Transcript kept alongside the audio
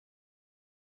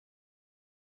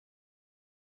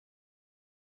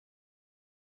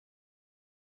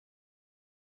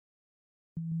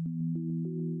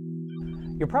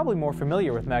You're probably more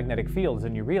familiar with magnetic fields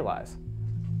than you realize.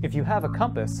 If you have a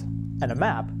compass and a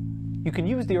map, you can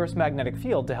use the Earth's magnetic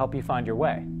field to help you find your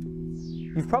way.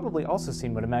 You've probably also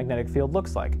seen what a magnetic field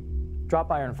looks like.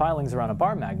 Drop iron filings around a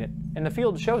bar magnet, and the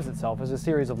field shows itself as a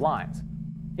series of lines.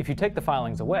 If you take the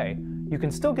filings away, you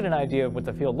can still get an idea of what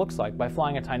the field looks like by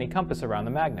flying a tiny compass around the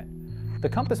magnet. The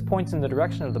compass points in the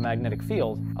direction of the magnetic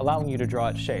field, allowing you to draw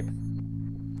its shape.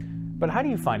 But how do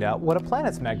you find out what a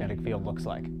planet's magnetic field looks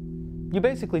like? You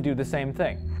basically do the same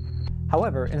thing.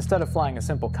 However, instead of flying a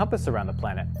simple compass around the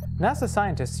planet, NASA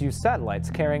scientists use satellites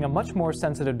carrying a much more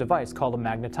sensitive device called a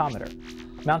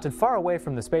magnetometer. Mounted far away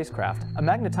from the spacecraft, a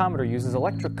magnetometer uses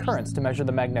electric currents to measure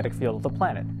the magnetic field of the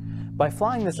planet. By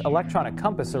flying this electronic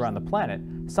compass around the planet,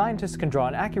 scientists can draw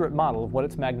an accurate model of what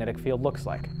its magnetic field looks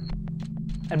like.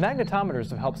 And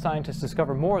magnetometers have helped scientists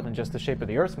discover more than just the shape of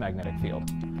the Earth's magnetic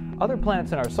field. Other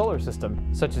planets in our solar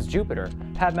system, such as Jupiter,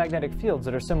 have magnetic fields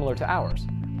that are similar to ours.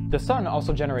 The Sun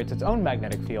also generates its own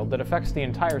magnetic field that affects the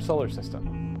entire solar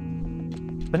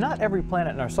system. But not every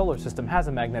planet in our solar system has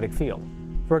a magnetic field.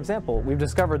 For example, we've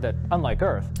discovered that, unlike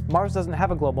Earth, Mars doesn't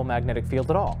have a global magnetic field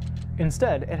at all.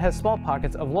 Instead, it has small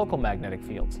pockets of local magnetic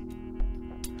fields.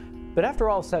 But after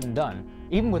all is said and done,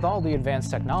 even with all the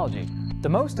advanced technology, the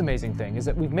most amazing thing is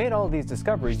that we've made all of these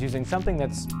discoveries using something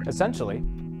that's, essentially,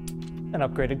 an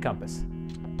upgraded compass.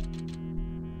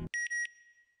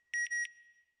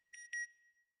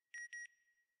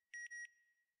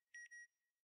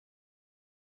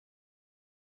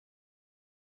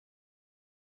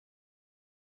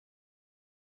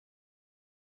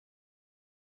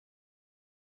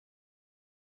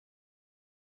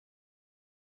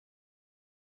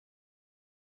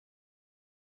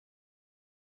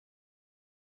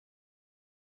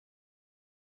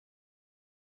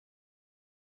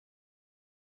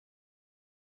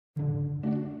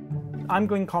 I'm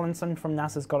Gwyn Collinson from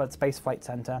NASA's Goddard Space Flight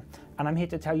Center, and I'm here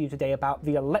to tell you today about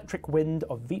the electric wind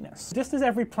of Venus. Just as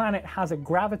every planet has a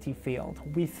gravity field,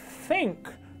 we think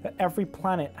that every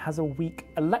planet has a weak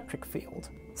electric field.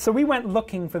 So we went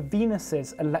looking for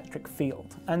Venus's electric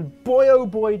field, and boy oh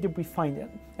boy did we find it.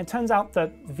 It turns out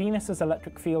that Venus's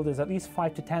electric field is at least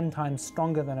 5 to 10 times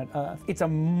stronger than at Earth. It's a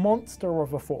monster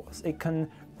of a force. It can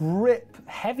rip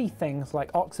heavy things like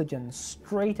oxygen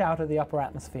straight out of the upper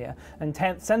atmosphere and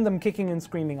send them kicking and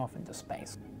screaming off into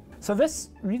space. So this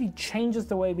really changes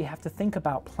the way we have to think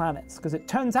about planets, because it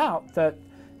turns out that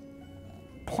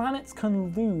planets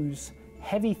can lose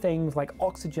heavy things like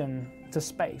oxygen to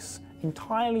space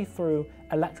entirely through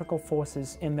electrical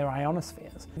forces in their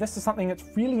ionospheres. This is something that's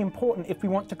really important if we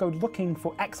want to go looking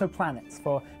for exoplanets,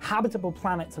 for habitable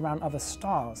planets around other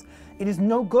stars. It is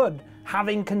no good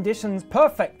having conditions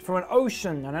perfect for an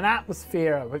ocean and an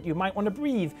atmosphere that you might want to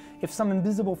breathe if some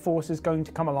invisible force is going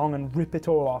to come along and rip it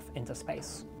all off into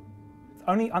space.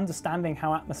 Only understanding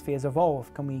how atmospheres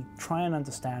evolve can we try and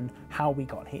understand how we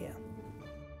got here.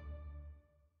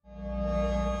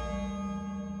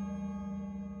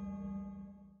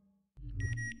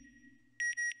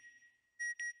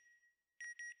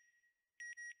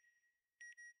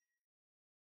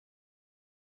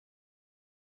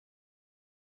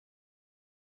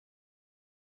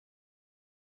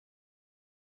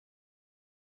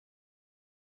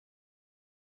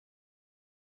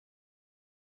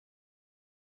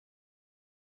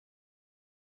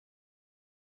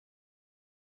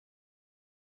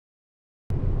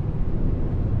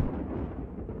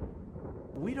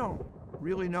 We don't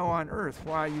really know on Earth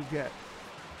why you get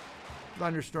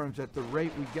thunderstorms at the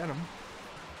rate we get them.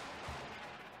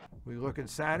 We look at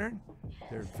Saturn,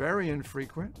 they're very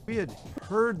infrequent. We had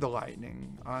heard the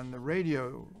lightning on the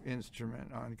radio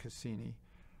instrument on Cassini,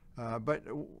 but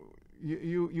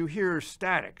you hear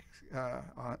static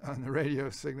on the radio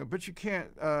signal, but you can't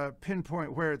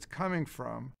pinpoint where it's coming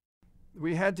from.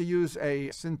 We had to use a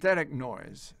synthetic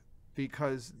noise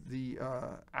because the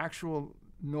actual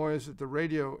noise that the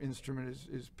radio instrument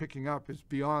is picking up is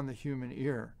beyond the human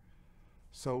ear.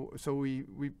 So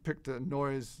we picked a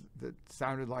noise that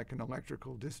sounded like an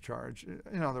electrical discharge.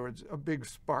 In other words, a big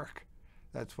spark.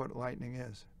 That's what lightning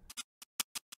is.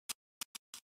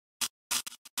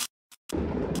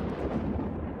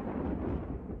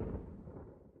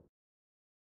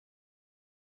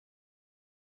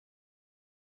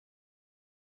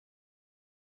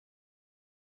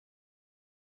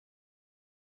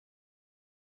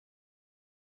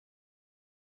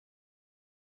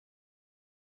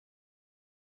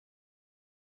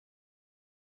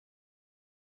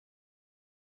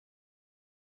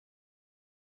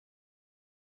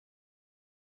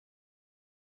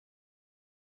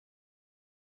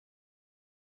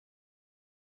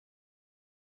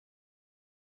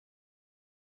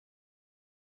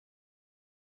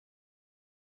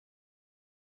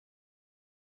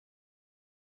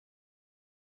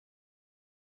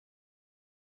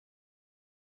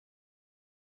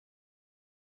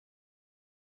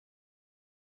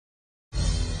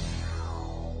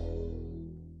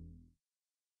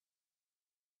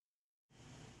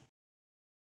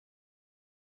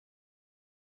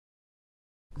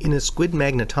 In a squid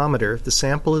magnetometer, the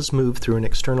sample is moved through an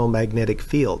external magnetic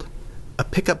field. A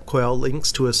pickup coil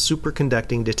links to a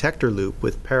superconducting detector loop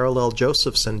with parallel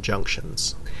Josephson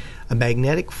junctions. A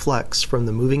magnetic flux from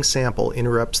the moving sample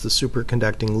interrupts the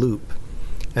superconducting loop.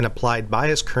 An applied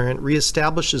bias current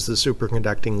reestablishes the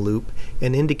superconducting loop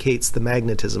and indicates the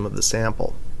magnetism of the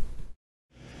sample.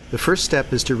 The first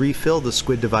step is to refill the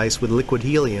squid device with liquid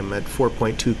helium at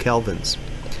 4.2 kelvins.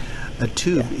 A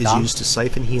tube is used to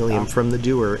siphon helium from the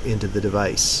dewar into the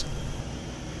device.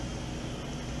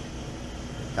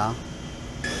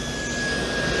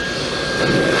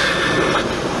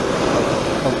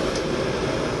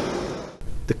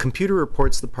 The computer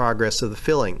reports the progress of the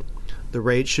filling. The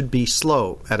rate should be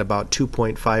slow at about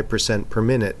 2.5% per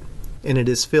minute, and it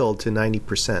is filled to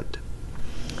 90%.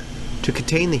 To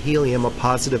contain the helium, a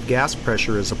positive gas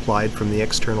pressure is applied from the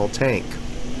external tank.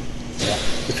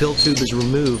 The fill tube is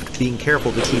removed, being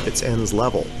careful to keep its ends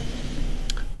level.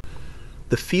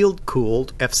 The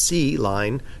field-cooled FC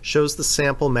line shows the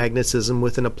sample magnetism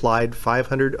with an applied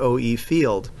 500 OE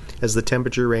field as the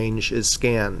temperature range is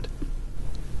scanned.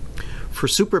 For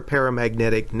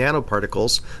superparamagnetic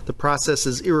nanoparticles, the process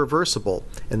is irreversible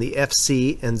and the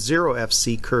FC and 0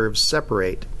 FC curves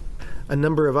separate. A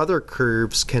number of other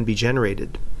curves can be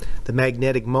generated. The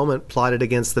magnetic moment plotted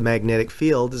against the magnetic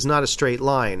field is not a straight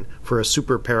line for a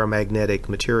superparamagnetic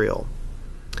material.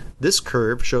 This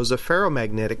curve shows a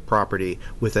ferromagnetic property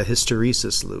with a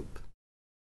hysteresis loop.